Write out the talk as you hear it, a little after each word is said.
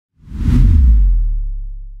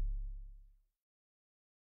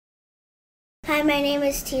Hi, my name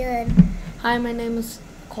is Teelan. Hi, my name is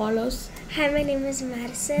Carlos. Hi, my name is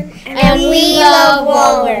Madison. And we love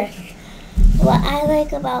Walworth. What I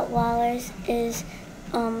like about Walworth is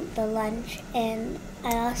the lunch, and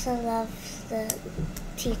I also love the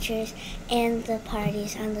teachers and the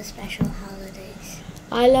parties on the special holidays.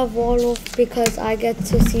 I love Walworth because I get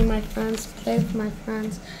to see my friends, play with my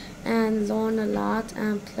friends, and learn a lot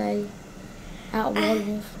and play at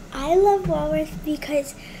Walworth. I love Walworth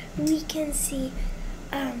because we can see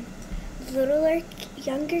littler,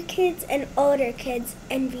 younger kids and older kids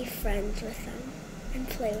and be friends with them and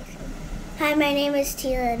play with them. Hi, my name is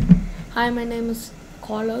Teelan. Hi, my name is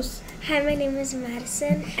Carlos. Hi, my name is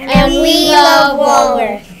Madison. And we love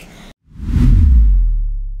Walworth.